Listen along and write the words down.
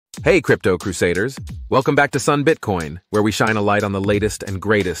Hey, Crypto Crusaders! Welcome back to Sunbitcoin, where we shine a light on the latest and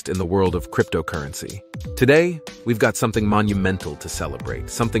greatest in the world of cryptocurrency. Today, we've got something monumental to celebrate,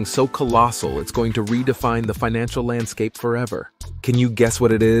 something so colossal it's going to redefine the financial landscape forever. Can you guess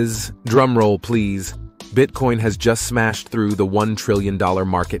what it is? Drumroll, please. Bitcoin has just smashed through the $1 trillion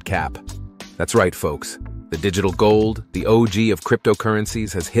market cap. That's right, folks. The digital gold, the OG of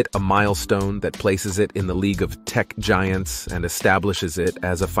cryptocurrencies, has hit a milestone that places it in the league of tech giants and establishes it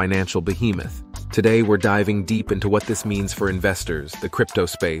as a financial behemoth. Today, we're diving deep into what this means for investors, the crypto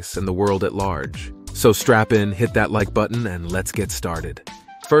space, and the world at large. So strap in, hit that like button, and let's get started.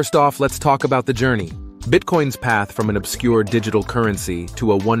 First off, let's talk about the journey. Bitcoin's path from an obscure digital currency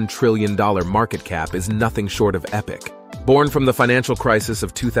to a $1 trillion market cap is nothing short of epic. Born from the financial crisis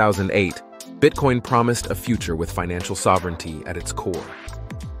of 2008, Bitcoin promised a future with financial sovereignty at its core.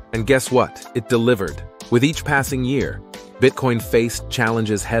 And guess what? It delivered. With each passing year, Bitcoin faced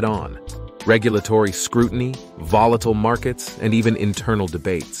challenges head-on: regulatory scrutiny, volatile markets, and even internal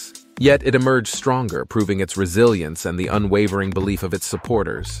debates. Yet it emerged stronger, proving its resilience and the unwavering belief of its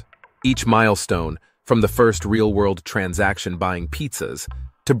supporters. Each milestone, from the first real-world transaction buying pizzas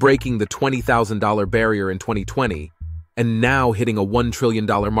to breaking the $20,000 barrier in 2020, and now hitting a $1 trillion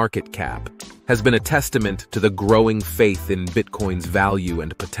market cap, has been a testament to the growing faith in Bitcoin's value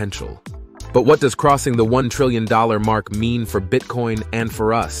and potential. But what does crossing the $1 trillion mark mean for Bitcoin and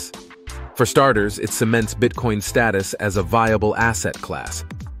for us? For starters, it cements Bitcoin's status as a viable asset class,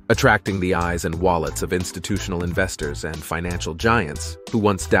 attracting the eyes and wallets of institutional investors and financial giants who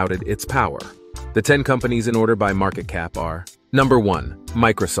once doubted its power. The 10 companies in order by market cap are: Number 1,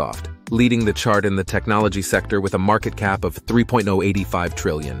 Microsoft, leading the chart in the technology sector with a market cap of $3.085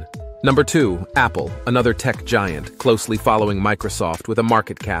 trillion. Number 2, Apple, another tech giant, closely following Microsoft with a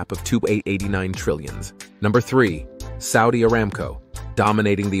market cap of $2.889 trillion. Number 3, Saudi Aramco,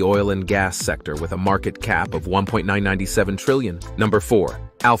 dominating the oil and gas sector with a market cap of $1.997 trillion. Number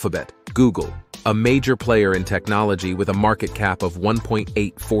 4, Alphabet, Google, a major player in technology with a market cap of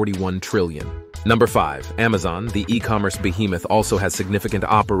 $1.841 trillion. Number 5, Amazon, the e-commerce behemoth, also has significant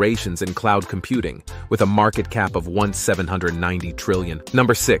operations in cloud computing, with a market cap of $1.790 trillion.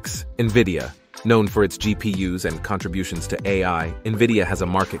 Number 6, Nvidia. Known for its GPUs and contributions to AI, Nvidia has a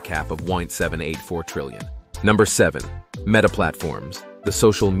market cap of $1.784 trillion. Number 7, Meta Platforms. The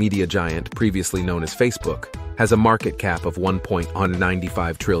social media giant, previously known as Facebook, has a market cap of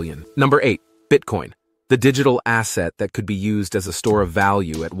 $1.195 trillion. Number 8, Bitcoin, the digital asset that could be used as a store of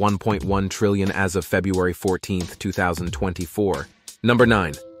value at $1.1 trillion as of February 14, 2024. Number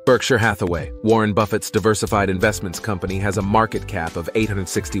 9, Berkshire Hathaway, Warren Buffett's diversified investments company, has a market cap of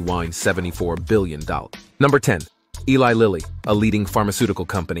 $861.74 billion. Number 10, Eli Lilly, a leading pharmaceutical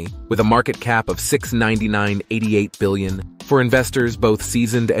company, with a market cap of $699.88 billion. For investors, both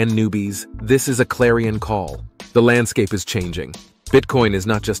seasoned and newbies, this is a clarion call. The landscape is changing. Bitcoin is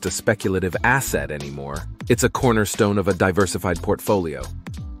not just a speculative asset anymore, it's a cornerstone of a diversified portfolio.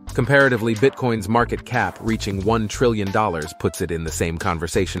 Comparatively, Bitcoin's market cap reaching $1 trillion puts it in the same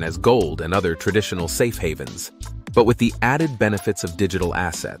conversation as gold and other traditional safe havens, but with the added benefits of digital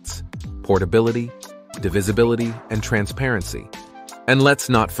assets: portability, divisibility, and transparency. And let's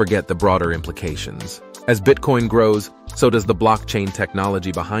not forget the broader implications. As Bitcoin grows, so does the blockchain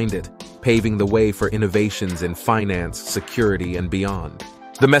technology behind it, paving the way for innovations in finance, security, and beyond.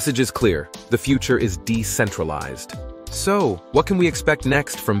 The message is clear: the future is decentralized. So, what can we expect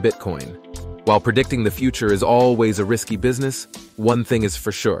next from Bitcoin? While predicting the future is always a risky business, one thing is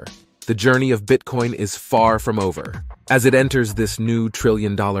for sure: the journey of Bitcoin is far from over. As it enters this new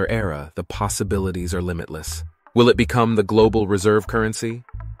trillion-dollar era, the possibilities are limitless. Will it become the global reserve currency?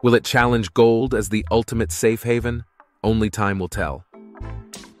 Will it challenge gold as the ultimate safe haven? Only time will tell.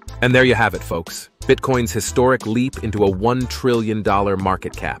 And there you have it, folks. Bitcoin's historic leap into a $1 trillion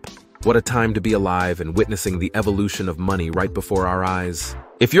market cap. What a time to be alive and witnessing the evolution of money right before our eyes.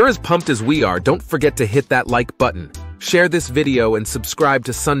 If you're as pumped as we are, don't forget to hit that like button, share this video, and subscribe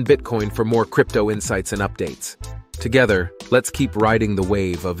to Sunbitcoin for more crypto insights and updates. Together, let's keep riding the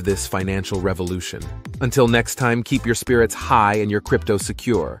wave of this financial revolution. Until next time, keep your spirits high and your crypto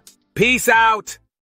secure. Peace out!